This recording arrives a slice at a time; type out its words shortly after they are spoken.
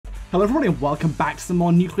Hello everybody and welcome back to some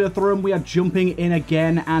more Nuclear Throne. We are jumping in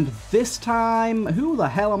again, and this time, who the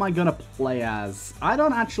hell am I going to play as? I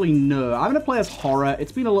don't actually know. I'm going to play as Horror.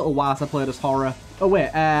 It's been a little while since I played as Horror. Oh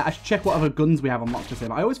wait, I should check what other guns we have unlocked as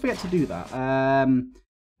him. I always forget to do that.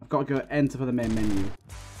 I've got to go enter for the main menu.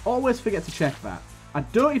 Always forget to check that. I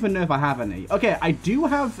don't even know if I have any. Okay, I do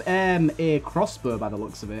have a crossbow by the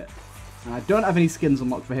looks of it. And I don't have any skins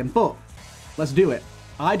unlocked for him, but let's do it.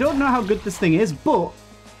 I don't know how good this thing is, but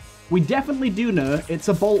we definitely do know it's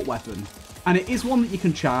a bolt weapon. And it is one that you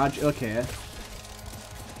can charge. Okay.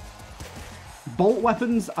 Bolt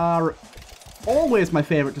weapons are always my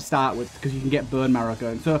favourite to start with because you can get bone marrow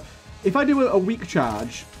going. So if I do a weak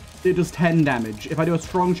charge, it does 10 damage. If I do a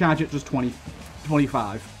strong charge, it does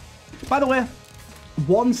 25. By the way,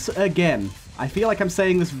 once again, I feel like I'm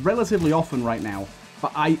saying this relatively often right now,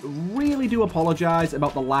 but I really do apologise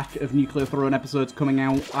about the lack of Nuclear Throne episodes coming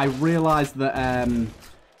out. I realise that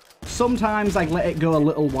sometimes I let it go a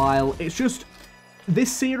little while. It's just,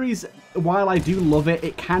 this series, while I do love it,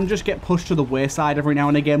 it can just get pushed to the wayside every now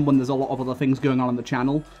and again when there's a lot of other things going on the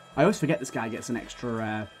channel. I always forget this guy gets an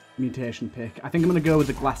extra mutation pick. I think I'm going to go with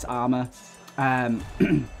the glass armor.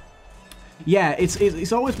 Yeah,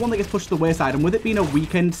 it's always one that gets pushed to the wayside, and with it being a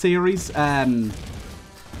weekend series,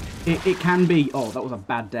 it can be... Oh, that was a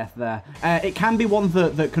bad death there. It can be one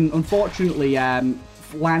that can, unfortunately,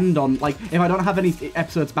 land on, like, if I don't have any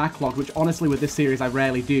episodes backlogged, which honestly with this series I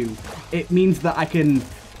rarely do, it means that I can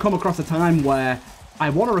come across a time where I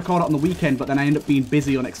want to record it on the weekend, but then I end up being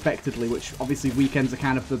busy unexpectedly, which obviously weekends are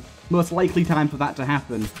kind of the most likely time for that to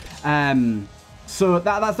happen. So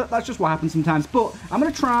that's just what happens sometimes. But I'm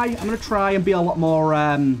gonna try and be a lot more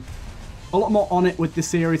on it with this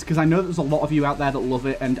series, because I know that there's a lot of you out there that love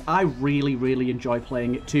it, and I really enjoy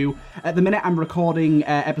playing it too. At the minute, I'm recording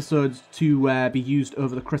episodes to be used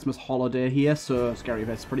over the Christmas holiday here, so Scary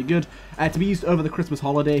Face is pretty good. To be used over the Christmas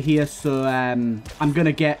holiday here, so I'm going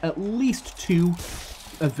to get at least 2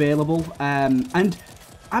 available, and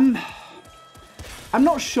I'm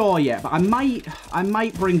not sure yet, but I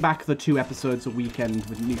might bring back the 2 episodes a weekend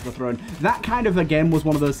with Nuclear Throne. That kind of, again, was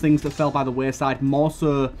one of those things that fell by the wayside, more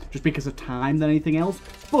so just because of time than anything else.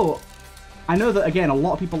 But I know that, again, a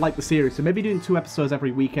lot of people like the series, so maybe doing 2 episodes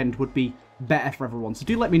every weekend would be better for everyone. So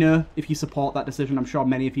do let me know if you support that decision. I'm sure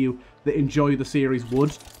many of you that enjoy the series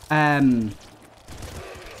would. Oh,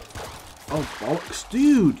 bollocks,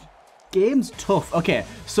 dude. Game's tough. Okay,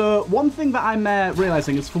 so one thing that I'm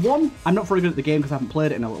realising is, for one, I'm not very good at the game because I haven't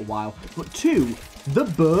played it in a little while. But 2, the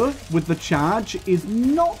bow with the charge is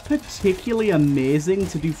not particularly amazing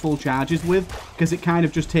to do full charges with, because it kind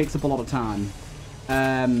of just takes up a lot of time.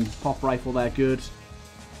 Pop rifle there, good.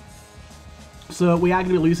 So we are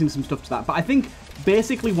going to be losing some stuff to that. But I think,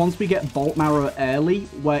 basically, once we get bolt marrow early,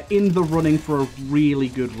 we're in the running for a really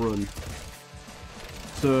good run.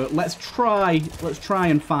 So let's try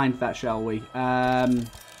and find that, shall we? I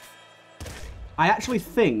actually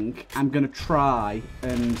think I'm gonna try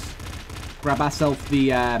and grab ourselves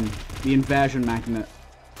the inversion magnet.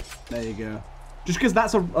 There you go. Just because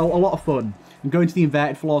that's a lot of fun. And going to the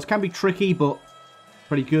inverted floors can be tricky, but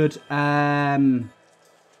pretty good.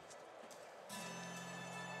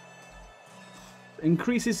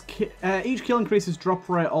 Increases each kill increases drop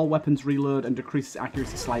rate, all weapons reload, and decreases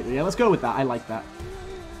accuracy slightly. Yeah, let's go with that. I like that.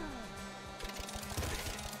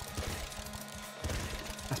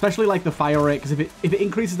 Especially like the fire rate, because if it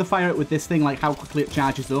increases the fire rate with this thing, like how quickly it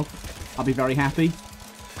charges up, I'll be very happy.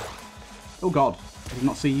 Oh god, I did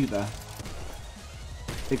not see you there.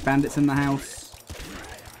 Big bandits in the house.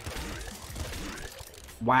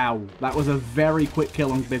 Wow, that was a very quick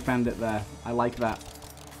kill on Big Bandit there. I like that.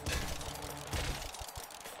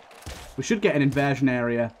 We should get an inversion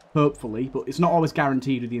area, hopefully, but it's not always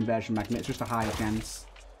guaranteed with the inversion magnet, it's just a higher chance.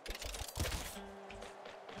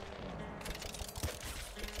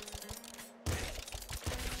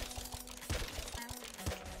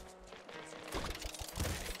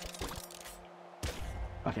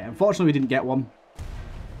 Okay, unfortunately we didn't get one.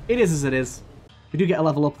 It is as it is. We do get a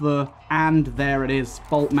level up though, and there it is,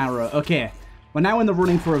 bolt marrow. Okay, we're now in the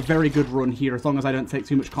running for a very good run here, as long as I don't take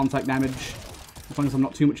too much contact damage. As long as I'm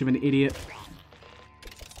not too much of an idiot.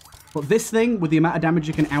 But this thing, with the amount of damage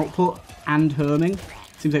it can output and homing,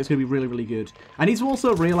 seems like it's going to be really good. I need to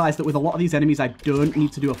also realise that with a lot of these enemies, I don't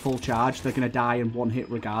need to do a full charge. They're going to die in one hit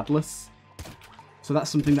regardless. So that's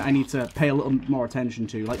something that I need to pay a little more attention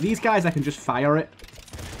to. Like, these guys, I can just fire it.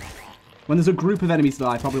 When there's a group of enemies, though,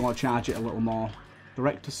 I probably want to charge it a little more.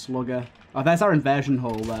 Direct to slugger. Oh, there's our inversion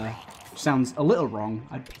hole there. Which sounds a little wrong.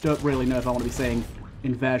 I don't really know if I want to be saying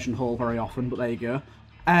inversion hole very often, but there you go.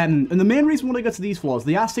 And the main reason I want to go to these floors,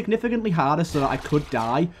 they are significantly harder so that I could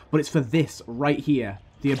die, but it's for this right here.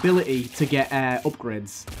 The ability to get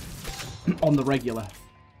upgrades on the regular.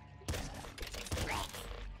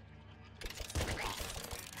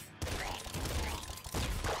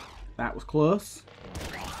 That was close.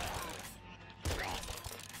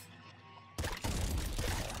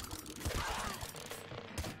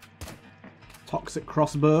 Toxic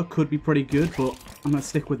crossbow could be pretty good, but I'm going to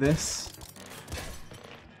stick with this.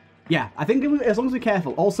 Yeah, I think as long as we're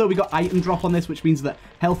careful. Also, we got item drop on this, which means that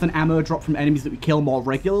health and ammo drop from enemies that we kill more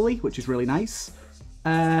regularly, which is really nice.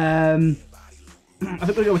 I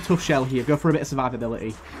think we'll go with Tough Shell here. Go for a bit of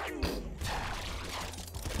survivability.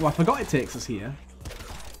 Oh, I forgot it takes us here.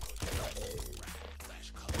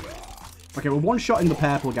 Okay, we're one-shotting the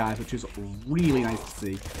purple guys, which is really nice to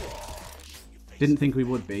see. Didn't think we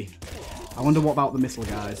would be. I wonder what about the missile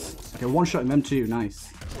guys. Okay, one-shotting them too. Nice.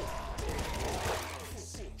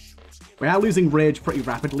 We are losing rage pretty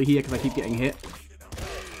rapidly here because I keep getting hit.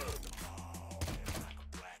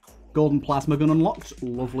 Golden plasma gun unlocked.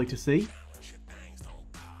 Lovely to see.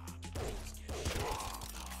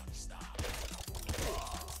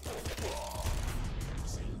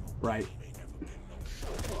 Right.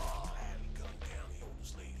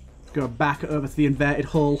 Go back over to the inverted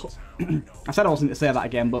hull. I said I wasn't going to say that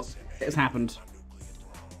again, but it has happened.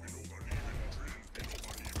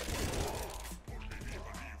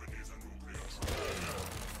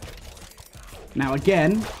 Now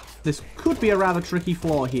again, this could be a rather tricky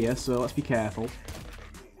floor here, so let's be careful.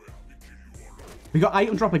 We got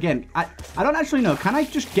item drop again. I don't actually know. Can I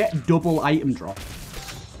just get double item drop?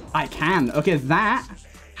 I can. Okay, that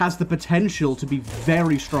has the potential to be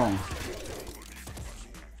very strong.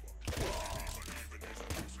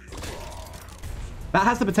 That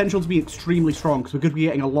has the potential to be extremely strong because we're going to be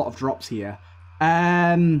getting a lot of drops here.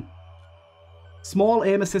 Small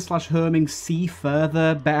aim assist / homing, see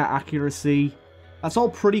further, better accuracy. That's all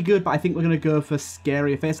pretty good, but I think we're going to go for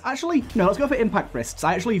scarier face. Actually, no, let's go for impact wrists.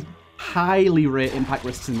 I actually highly rate impact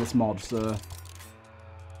wrists in this mod, so...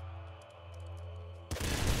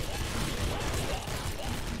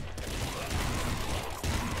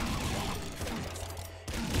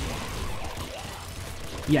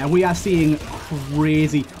 Yeah, we are seeing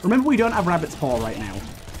crazy... Remember, we don't have Rabbit's Paw right now.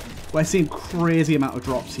 We're seeing crazy amount of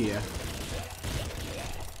drops here.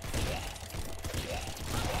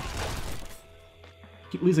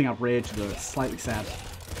 Keep losing our rage, though. It's slightly sad.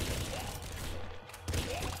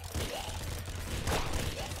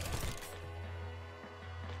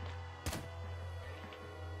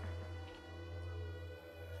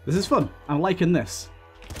 This is fun. I'm liking this.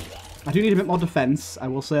 I do need a bit more defense, I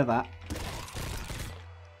will say that.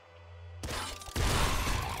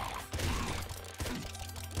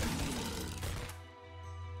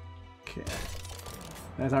 Okay.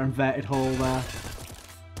 There's our inverted hole there.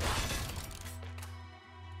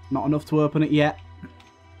 Not enough to open it yet.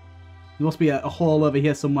 There must be a hole over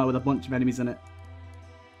here somewhere with a bunch of enemies in it.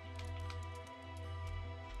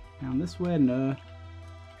 Down this way? No.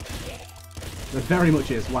 There very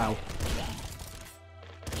much is. Wow.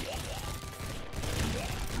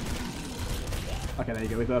 Okay, there you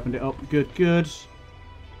go. We've opened it up. Good, good.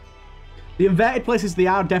 The inverted places, they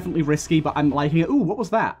are definitely risky, but I'm liking it. Ooh, what was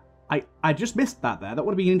that? I just missed that there. That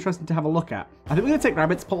would have been interesting to have a look at. I think we're going to take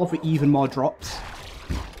Rabbit's Paw for even more drops.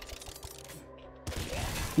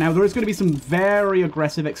 Now, there is going to be some very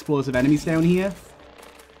aggressive explosive enemies down here.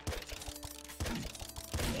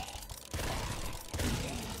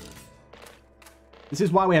 This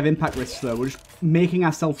is why we have impact risks, though. We're just making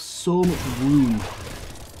ourselves so much room.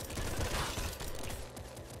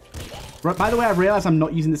 Right, by the way, I realize I'm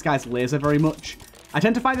not using this guy's laser very much. I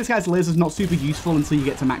tend to find this guy's laser is not super useful until you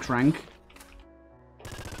get to max rank.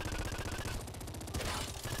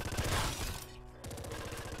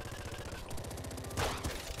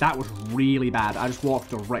 That was really bad. I just walked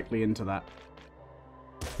directly into that.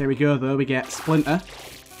 There we go, though. We get Splinter.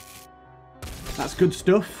 That's good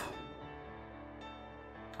stuff.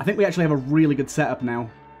 I think we actually have a really good setup now.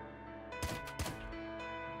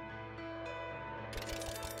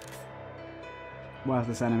 Where's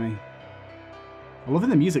this enemy? I'm loving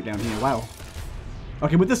the music down here. Wow.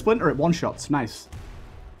 Okay, with the Splinter, it one-shots. Nice.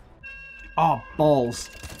 Oh, balls.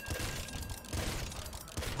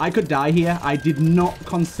 I could die here. I did not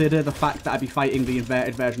consider the fact that I'd be fighting the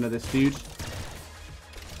inverted version of this dude.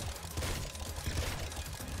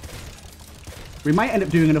 We might end up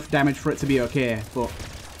doing enough damage for it to be okay, but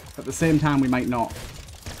at the same time, we might not.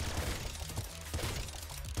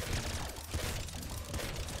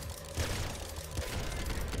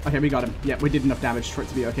 Okay, we got him. Yeah, we did enough damage for it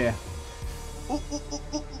to be okay.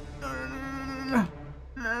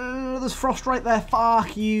 there's Frost right there.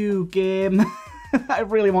 Fuck you, game. I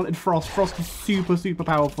really wanted Frost. Frost is super, super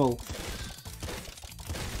powerful.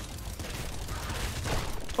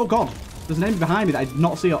 Oh god, there's an enemy behind me that I did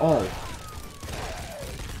not see at all.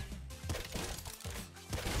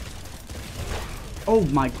 Oh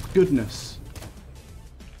my goodness.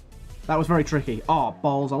 That was very tricky. Oh,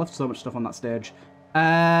 balls. I left so much stuff on that stage.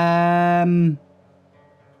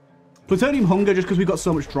 Plutonium Hunger, just because we've got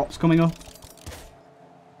so much drops coming up.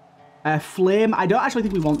 Flame. I don't actually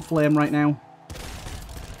think we want Flame right now.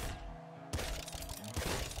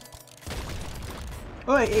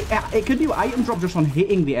 Oh, it could do item drop just on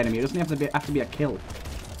hitting the enemy. It doesn't have to be a kill.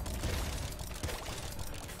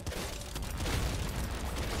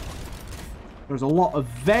 There's a lot of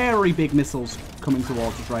very big missiles coming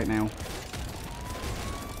towards us right now.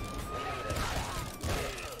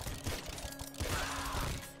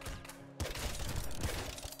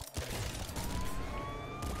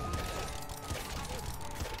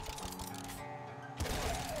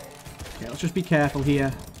 Okay, let's just be careful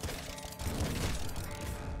here.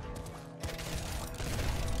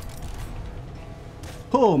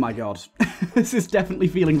 Oh my god. This is definitely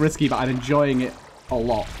feeling risky, but I'm enjoying it a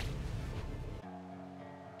lot.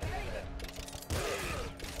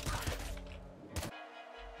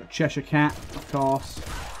 Cheshire Cat, of course.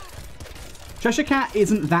 Cheshire Cat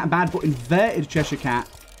isn't that bad, but inverted Cheshire Cat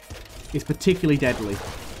is particularly deadly.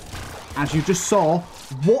 As you just saw,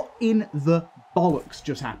 what in the bollocks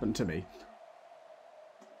just happened to me?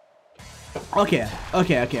 Okay.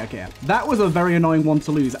 That was a very annoying one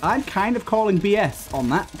to lose. I'm kind of calling BS on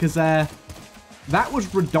that, because that was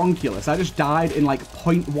redonkulous. I just died in like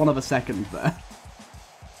 0.1 of a second there.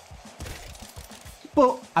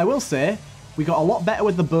 But I will say, we got a lot better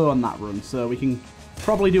with the bow on that run, so we can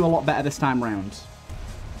probably do a lot better this time round.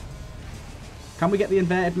 Can we get the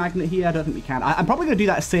inverted magnet here? I don't think we can. I'm probably going to do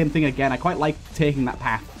that same thing again. I quite like taking that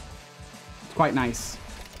path. It's quite nice.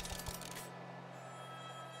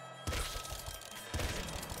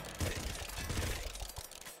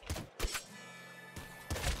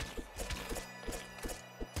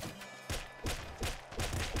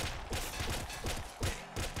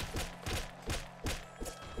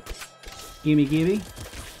 Gimme, gimme.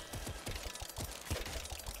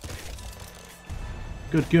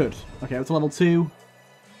 Good, good. Okay, that's level 2.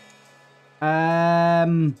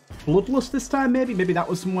 Bloodlust this time, maybe? Maybe that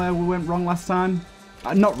was somewhere we went wrong last time.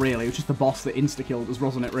 Not really, it was just the boss that insta-killed us,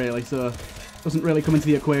 wasn't it, really? So, it doesn't really come into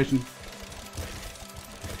the equation.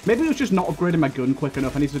 Maybe it was just not upgrading my gun quick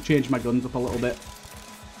enough. I need to change my guns up a little bit.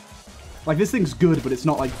 Like, this thing's good, but it's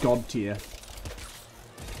not, like, god tier.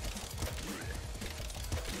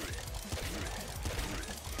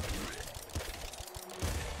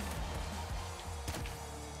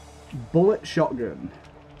 Bullet shotgun.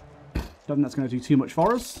 Don't think that's going to do too much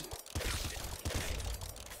for us.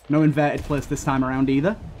 No inverted place this time around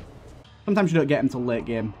either. Sometimes you don't get them till late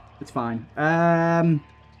game. It's fine.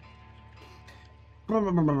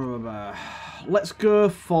 Let's go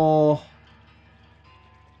for...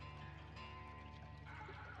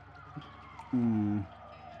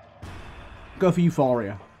 Go for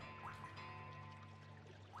Euphoria.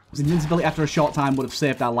 Because invincibility after a short time would have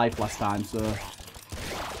saved our life last time, so...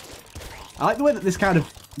 I like the way that this kind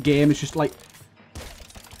of game is just like...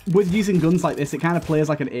 With using guns like this, it kind of plays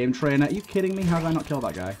like an aim trainer. Are you kidding me? How did I not kill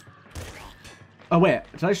that guy? Oh, wait.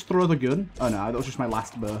 Did I just throw the gun? Oh, no. That was just my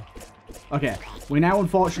last bow. Okay. We now,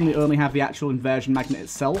 unfortunately, only have the actual inversion magnet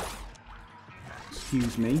itself.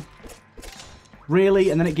 Excuse me. Really?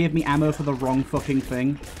 And then it gave me ammo for the wrong fucking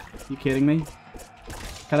thing? Are you kidding me?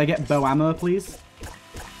 Can I get bow ammo, please?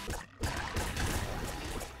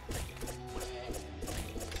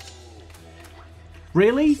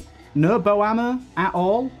 Really? No bow ammo at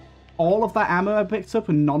all? All of that ammo I picked up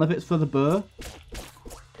and none of it's for the bow?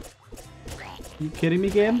 Are you kidding me,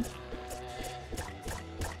 game?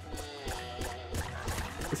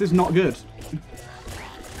 This is not good.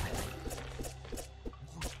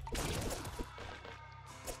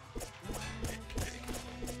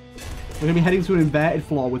 We're going to be heading to an inverted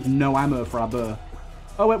floor with no ammo for our bow.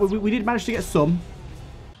 Oh, wait, we did manage to get some.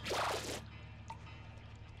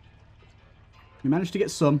 We managed to get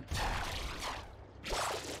some.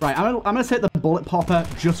 Right, I'm gonna take the bullet popper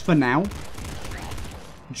just for now.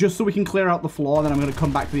 Just so we can clear out the floor, and then I'm gonna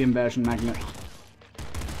come back to the inversion magnet.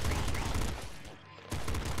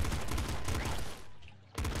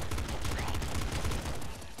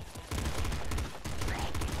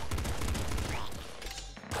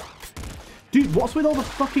 Dude, what's with all the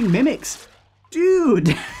fucking mimics?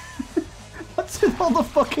 Dude! What's with all the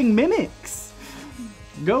fucking mimics?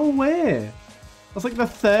 Go away. That's like the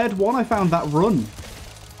third one I found that run.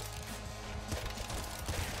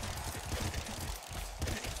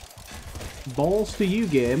 Balls to you,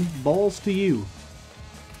 game. Balls to you.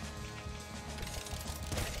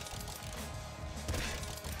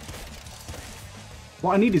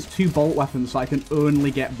 What I need is 2 bolt weapons so I can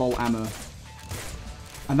only get bolt ammo.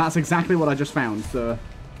 And that's exactly what I just found, so...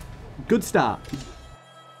 Good start.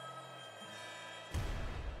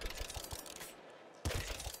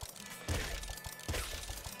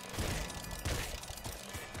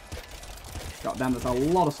 God damn, there's a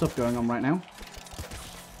lot of stuff going on right now.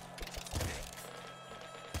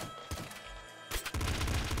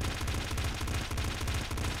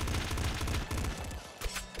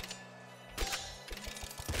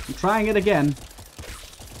 I'm trying it again.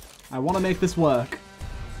 I want to make this work.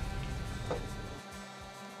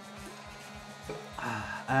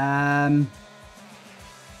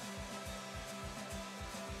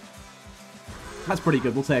 That's pretty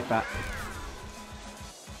good. We'll take that.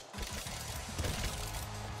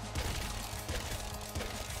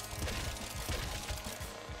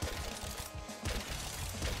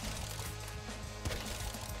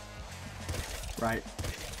 Right.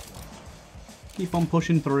 Keep on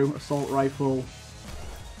pushing through. Assault rifle.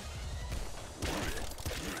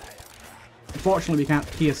 Unfortunately, we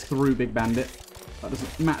can't pierce through Big Bandit. That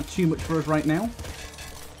doesn't matter too much for us right now.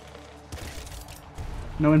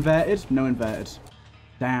 No inverted? No inverted.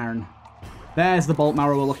 Darn. There's the bolt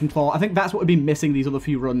marrow we're looking for. I think that's what we've been missing these other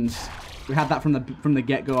few runs. We had that from the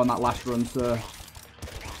get-go on that last run, so...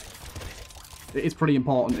 It is pretty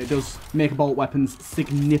important. It does make bolt weapons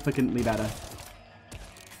significantly better.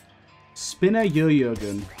 Spinner yo-yo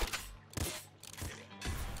gun.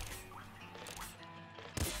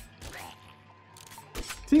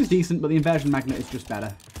 Seems decent, but the inversion magnet is just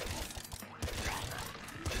better.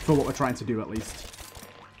 For what we're trying to do, at least.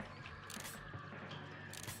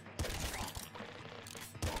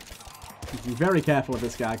 Be very careful of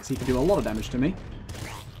this guy, because he can do a lot of damage to me.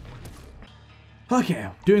 Okay,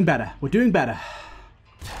 doing better. We're doing better.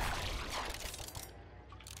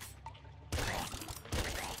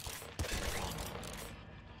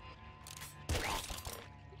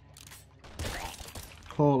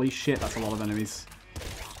 Holy shit, that's a lot of enemies.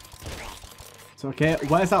 It's okay.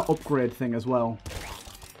 Where's that upgrade thing as well?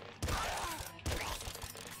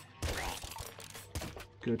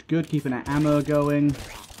 Good, good. Keeping our ammo going.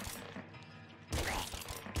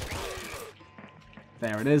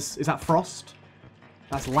 There it is. Is that frost?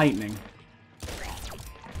 That's lightning.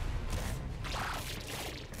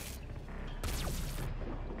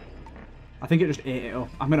 I think it just ate it up.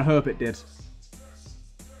 I'm going to hope it did.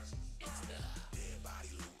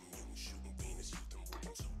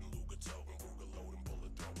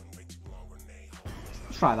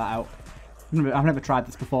 Let's try that out. I've never tried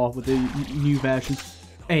this before with the new version.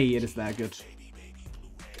 Hey, it is there. Good.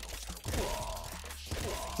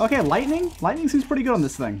 Okay, lightning? Lightning seems pretty good on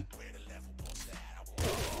this thing.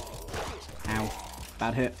 Ow.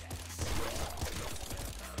 Bad hit.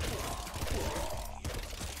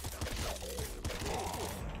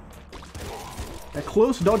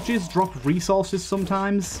 Close dodges drop resources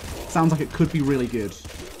sometimes. Sounds like it could be really good.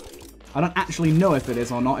 I don't actually know if it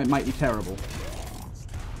is or not. It might be terrible.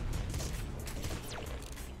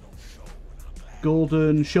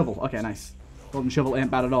 Golden shovel. Okay, nice. Golden shovel ain't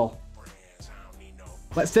bad at all.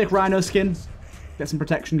 Let's take Rhino skin. Get some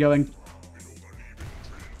protection going.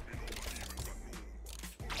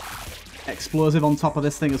 Explosive on top of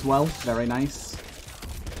this thing as well. Very nice.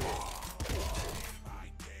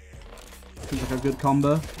 Seems like a good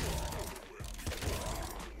combo.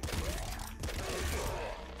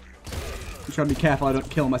 I'm trying to be careful I don't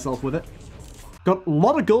kill myself with it. Got a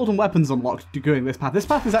lot of golden weapons unlocked doing this path. This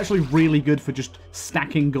path is actually really good for just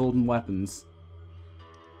stacking golden weapons.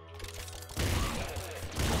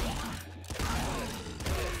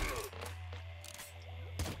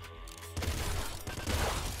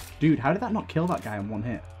 Dude, how did that not kill that guy in one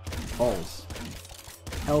hit? Balls.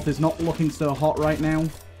 Health is not looking so hot right now.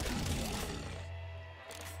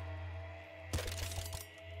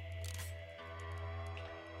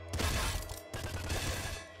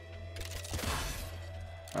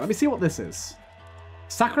 Let me see what this is.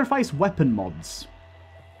 Sacrifice weapon mods.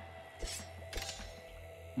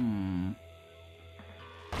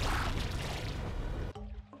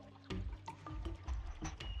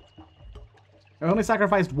 I only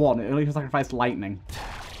sacrificed one. It only sacrificed lightning.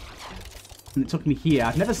 And it took me here.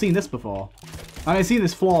 I've never seen this before. I mean, I've seen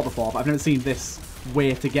this floor before, but I've never seen this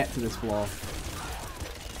way to get to this floor.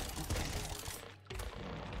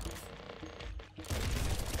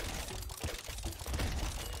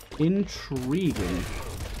 Intriguing.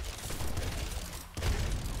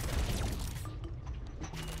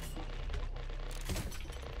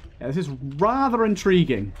 Yeah, this is rather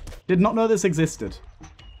intriguing. Did not know this existed.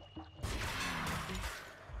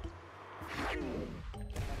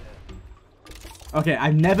 Okay,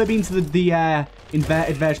 I've never been to the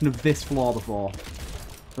inverted version of this floor before.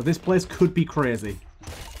 So this place could be crazy.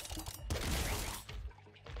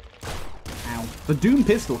 Ow. The Doom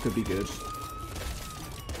pistol could be good.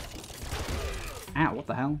 Ow, what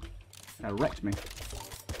the hell? That wrecked me.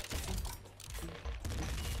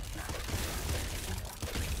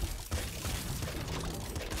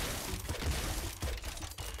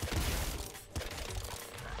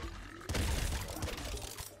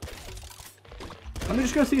 Let me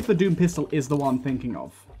just go see if the Doom pistol is the one I'm thinking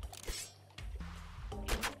of.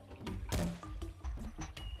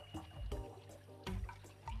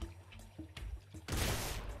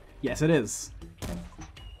 Yes, it is.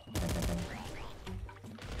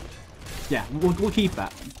 Yeah, we'll keep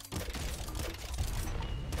that.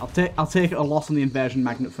 I'll take a loss on the inversion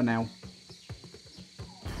magnet for now.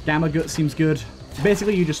 Gamma Gut seems good.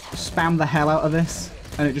 Basically, you just spam the hell out of this,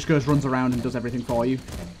 and it just runs around and does everything for you.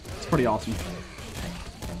 It's pretty awesome.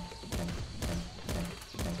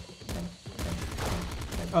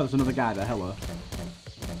 Oh, there's another guy there. Hello.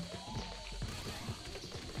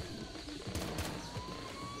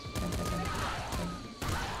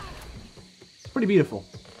 It's pretty beautiful.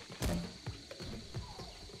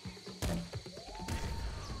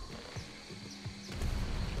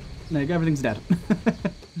 There you go, everything's dead.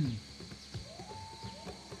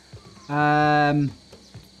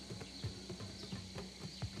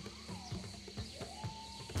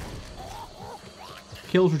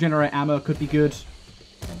 Kills regenerate ammo, could be good.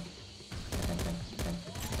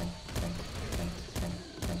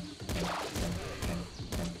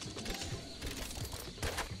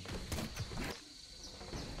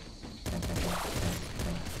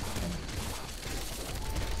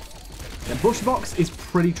 Bushbox is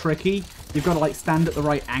pretty tricky. You've got to like stand at the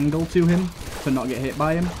right angle to him to not get hit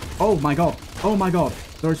by him. Oh my god. Oh my god.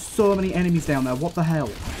 There are so many enemies down there. What the hell?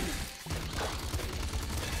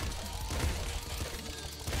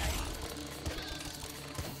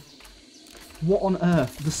 What on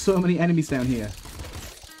earth? There's so many enemies down here.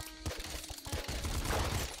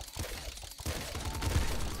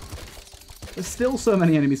 There's still so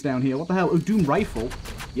many enemies down here. What the hell? Oh, Doom Rifle.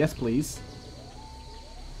 Yes, please.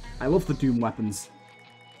 I love the Doom weapons.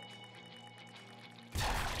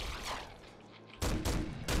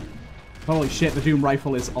 Holy shit, the Doom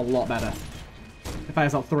Rifle is a lot better. It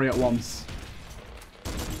fires out 3 at once.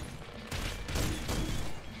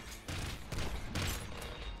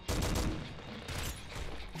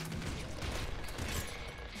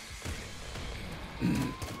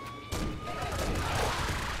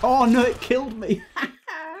 Oh no, it killed me!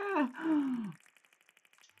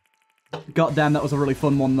 God damn, that was a really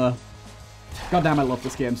fun one, though. God damn, I love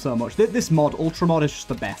this game so much. This mod, Ultra Mod, is just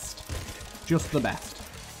the best. Just the best.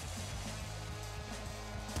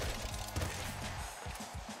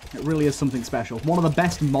 It really is something special. One of the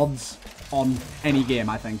best mods on any game,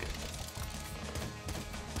 I think.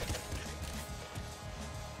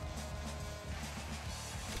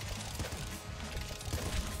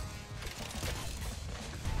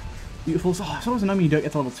 Beautiful. Oh, it's always annoying when you don't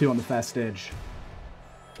get to level 2 on the first stage.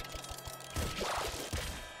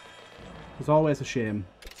 It's always a shame.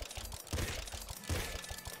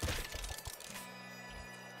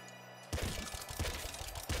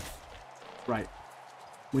 Right.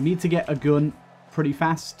 We need to get a gun pretty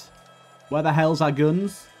fast. Where the hell's our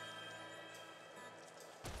guns?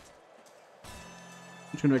 I'm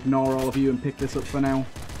just going to ignore all of you and pick this up for now.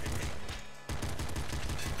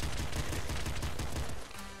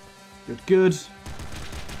 Good, good.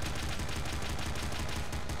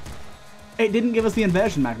 It didn't give us the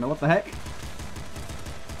inversion magnet. What the heck?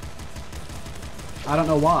 I don't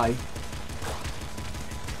know why.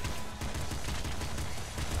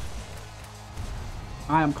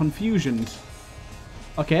 I am confusioned.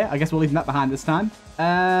 Okay, I guess we're leaving that behind this time.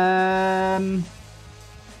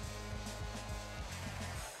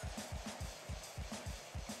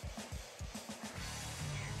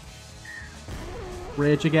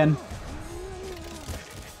 Rage again.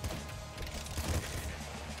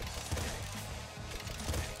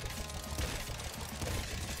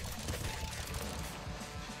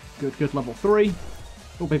 Good, good, level 3.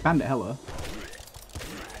 Oh, Big Bandit, hello.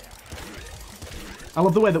 I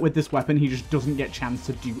love the way that with this weapon, he just doesn't get a chance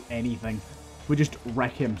to do anything. We just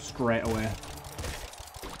wreck him straight away.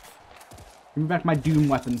 Give me back my Doom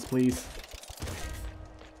weapons, please.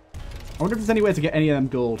 I wonder if there's any way to get any of them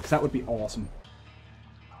gold, because that would be awesome.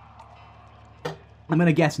 I'm going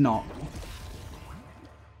to guess not.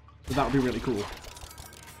 But that would be really cool.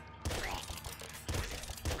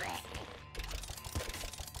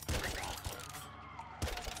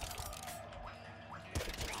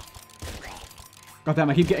 God damn,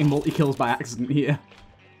 I keep getting multi-kills by accident here.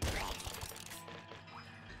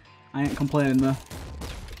 I ain't complaining though.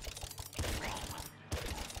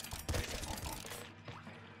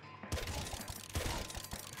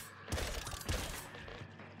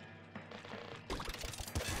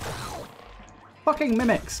 Fucking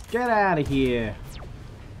mimics, get out of here.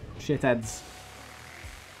 Shitheads.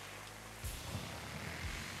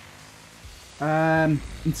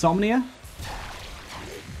 Insomnia?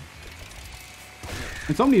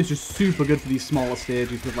 Insomnia is just super good for these smaller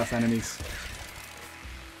stages with less enemies.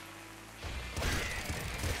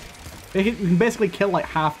 You can basically kill like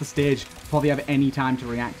half the stage before they have any time to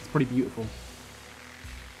react. It's pretty beautiful.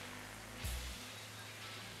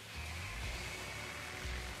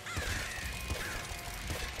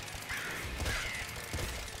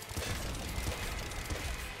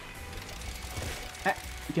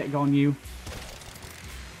 Get going, you.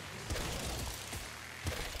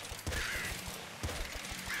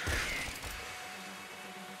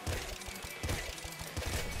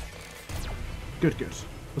 Good, good.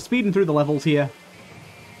 We're speeding through the levels here.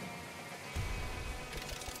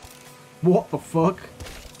 What the fuck?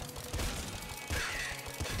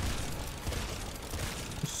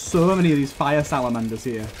 There's so many of these fire salamanders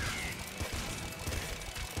here.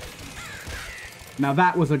 Now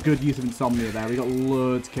that was a good use of Insomnia there. We got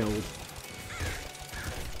loads killed.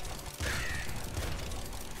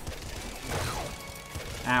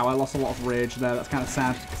 Ow, I lost a lot of rage there. That's kind of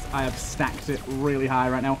sad because I have stacked it really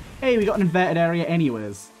high right now. Hey, we got an inverted area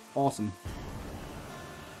anyways. Awesome.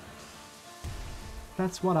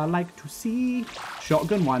 That's what I like to see.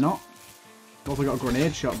 Shotgun, why not? Also got a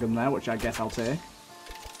grenade shotgun there, which I guess I'll take.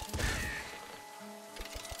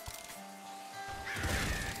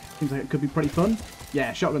 Seems like it could be pretty fun.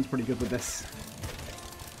 Yeah, shotgun's pretty good with this.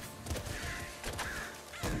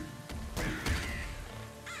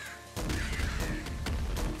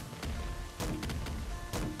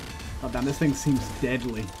 God damn, this thing seems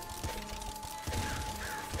deadly.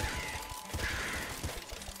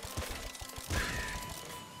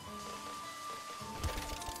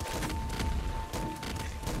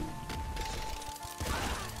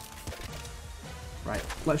 Right,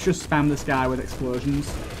 let's just spam this guy with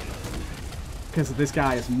explosions. Because this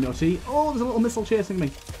guy is nutty. Oh, there's a little missile chasing me.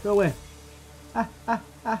 Go away. Ah, ah,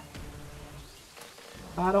 ah.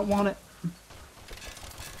 I don't want it.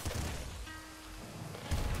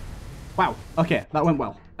 Wow. Okay, that went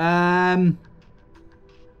well. I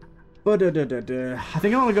think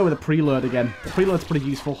I want to go with a preload again. The preload's pretty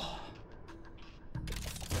useful.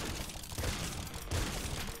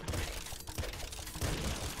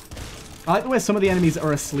 I like the way some of the enemies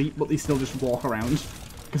are asleep, but they still just walk around.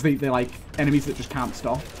 Because they're like enemies that just can't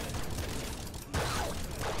stop. Do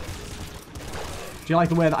you like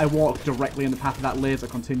the way that I walked directly in the path of that laser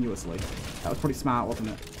continuously? That was pretty smart, wasn't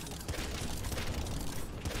it?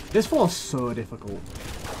 This floor's so difficult.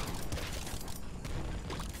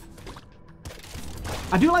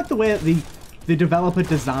 I do like the way that the developer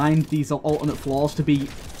designed these alternate floors to be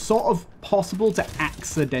sort of possible to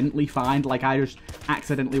accidentally find. Like I just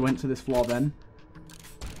accidentally went to this floor then.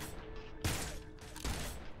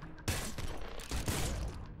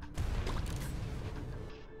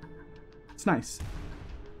 It's nice.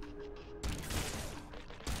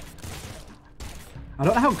 I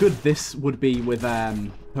don't know how good this would be with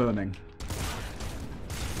herming.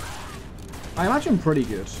 I imagine pretty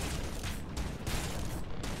good.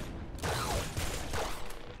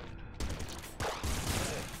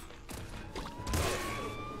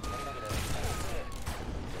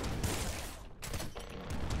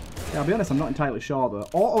 Yeah, I'll be honest, I'm not entirely sure though.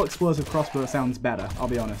 Auto-explosive crossbow sounds better, I'll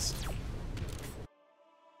be honest.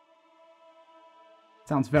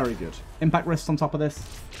 Sounds very good. Impact wrists on top of this.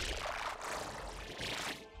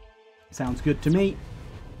 Sounds good to me.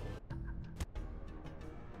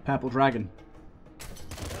 Purple dragon.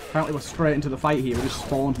 Apparently we're straight into the fight here. We just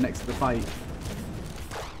spawned next to the fight.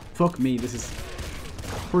 Fuck me, this is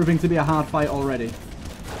proving to be a hard fight already.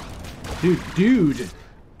 Dude.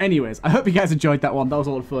 Anyways, I hope you guys enjoyed that one. That was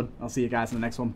a lot of fun. I'll see you guys in the next one.